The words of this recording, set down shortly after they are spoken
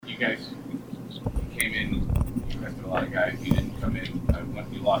guys came in, you rested a lot of guys. You didn't come in.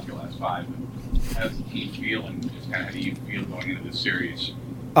 You lost your last 5. How does the team feel, and just kind of how do you feel going into this series?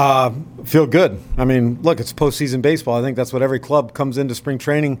 Feel good. I mean, look, it's postseason baseball. I think that's what every club comes into spring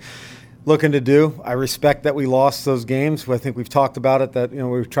training looking to do. I respect that we lost those games. I think we've talked about it, that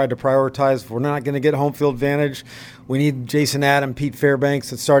we've tried to prioritize. If we're not going to get home field advantage, we need Jason Adam, Pete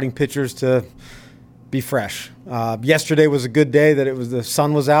Fairbanks, and starting pitchers to be fresh. Yesterday was a good day that the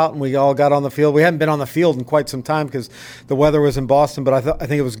sun was out and we all got on the field. We hadn't been on the field in quite some time because the weather was in Boston, but I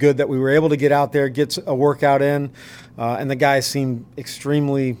think it was good that we were able to get out there, get a workout in, and the guys seemed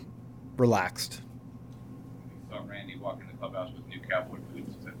extremely relaxed. I saw Randy walk in the clubhouse with new cowboy boots.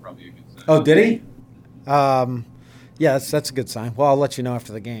 Is that probably a good sign? Oh, did he? Yeah, that's a good sign. Well, I'll let you know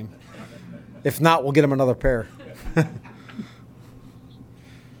after the game. If not, we'll get him another pair.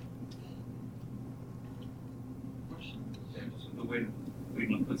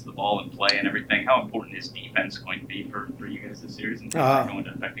 Cleveland puts the ball in play and everything. How important is defense going to be for you guys this series and how going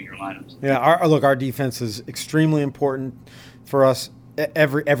to affecting your lineups? Yeah, our defense is extremely important for us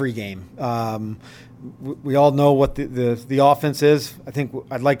every game. We all know what the offense is.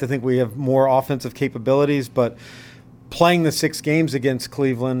 I'd like to think we have more offensive capabilities, but playing the 6 games against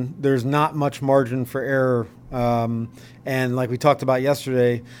Cleveland, there's not much margin for error. And like we talked about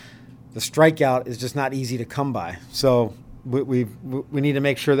yesterday, the strikeout is just not easy to come by. So we need to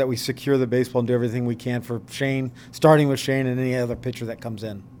make sure that we secure the baseball and do everything we can for Shane, starting with Shane and any other pitcher that comes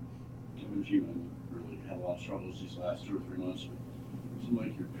in. You really had a lot of struggles these last 2 or 3 months. It seemed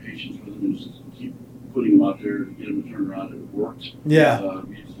like your patience with them and just keep putting them out there to get them to turn around. It worked. Yeah.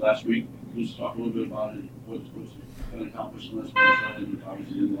 Last week, let's talk a little bit about it. What's an accomplishment and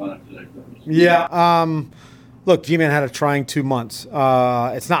obviously in the lineup today. Yeah. Look, G-Man had a trying 2 months.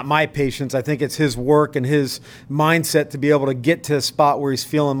 It's not my patience. I think it's his work and his mindset to be able to get to a spot where he's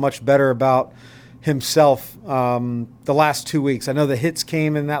feeling much better about himself the last 2 weeks. I know the hits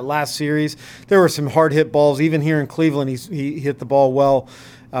came in that last series. There were some hard hit balls. Even here in Cleveland, he hit the ball well.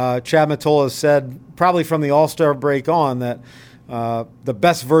 Chad Mottola said probably from the All-Star break on that the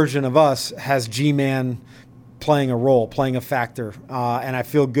best version of us has G-Man playing a role, playing a factor. And I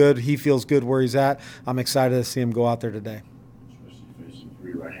feel good. He feels good where he's at. I'm excited to see him go out there today. Especially facing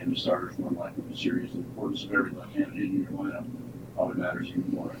 3 right-handed starters, one like the series, the importance of every left-handed in your lineup probably matters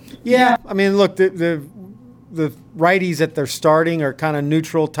even more. Yeah, I mean, look, the righties that they're starting are kind of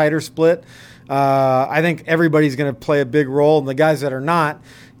neutral, tighter split. I think everybody's going to play a big role, and the guys that are not,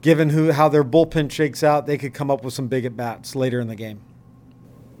 given how their bullpen shakes out, they could come up with some big at-bats later in the game.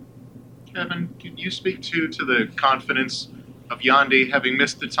 Kevin, can you speak to the confidence of Yandy having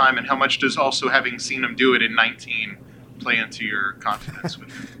missed the time, and how much does also having seen him do it in 19 play into your confidence with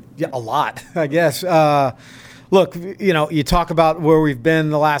him? Yeah, a lot, I guess. Look, you talk about where we've been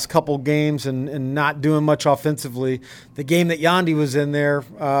the last couple games and not doing much offensively. The game that Yandy was in there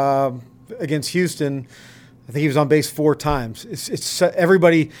against Houston, I think he was on base 4 times. It's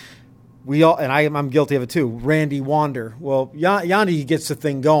everybody. We all, and I'm guilty of it too, Randy Wander. Well, Yandy gets the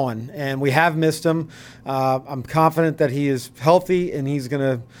thing going, and we have missed him. I'm confident that he is healthy, and he's going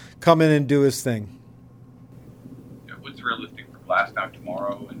to come in and do his thing. What's realistic for Glasnow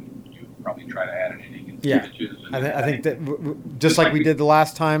tomorrow? And you probably try to add an inning in pitches. I think that just like we did the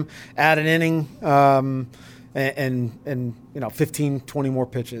last time, add an inning and 15, 20 more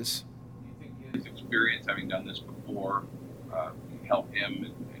pitches. Do you think his experience, having done this before, help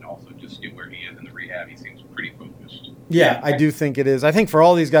him? Also just get where he is in the rehab. He seems pretty focused. Yeah, I do think it is. I think for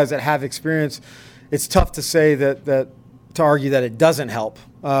all these guys that have experience, it's tough to say that to argue that it doesn't help.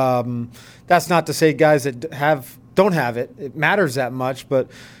 That's not to say guys that don't have it matters that much, but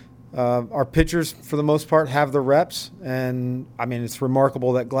our pitchers, for the most part, have the reps. And, I mean, it's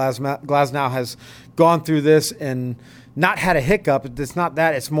remarkable that Glasnow has gone through this and not had a hiccup. It's not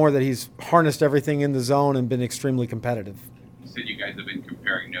that. It's more that he's harnessed everything in the zone and been extremely competitive. You said you guys have been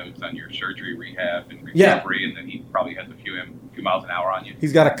comparing notes on your surgery, rehab, and recovery, and then he probably has a few miles an hour on you.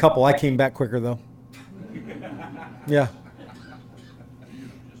 He's got a couple. I came back quicker, though. Yeah.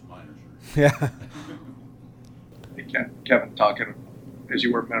 Yeah. Hey, Kevin, talking as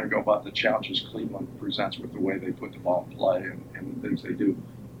you were a minute ago about the challenges Cleveland presents with the way they put the ball in play and the things they do.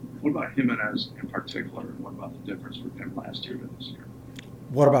 What about Jimenez in particular, and what about the difference with him last year to this year?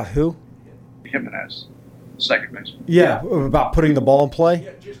 What about who? Jimenez, second baseman. Yeah, about putting the ball in play?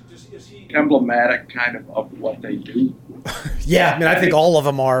 Yeah, is he emblematic kind of what they do? Yeah, I mean, I think all of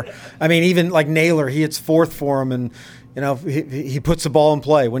them are. I mean, even like Naylor, he hits fourth for him, and You know, he puts the ball in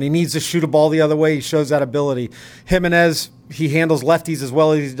play. When he needs to shoot a ball the other way, he shows that ability. Jimenez, he handles lefties as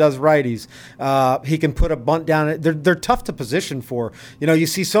well as he does righties. He can put a bunt down. They're tough to position for. You know, you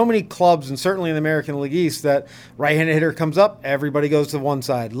see so many clubs, and certainly in the American League East, that right-handed hitter comes up, everybody goes to one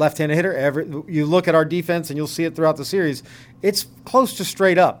side. Left-handed hitter, you look at our defense, and you'll see it throughout the series. It's close to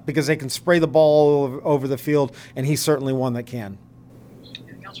straight up because they can spray the ball over the field, and he's certainly one that can.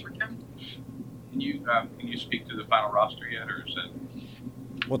 Anything else for Kevin? Can you speak to the final roster yet, or is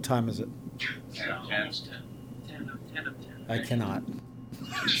it? What time is it? 10 of 10. I cannot.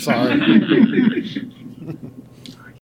 Sorry.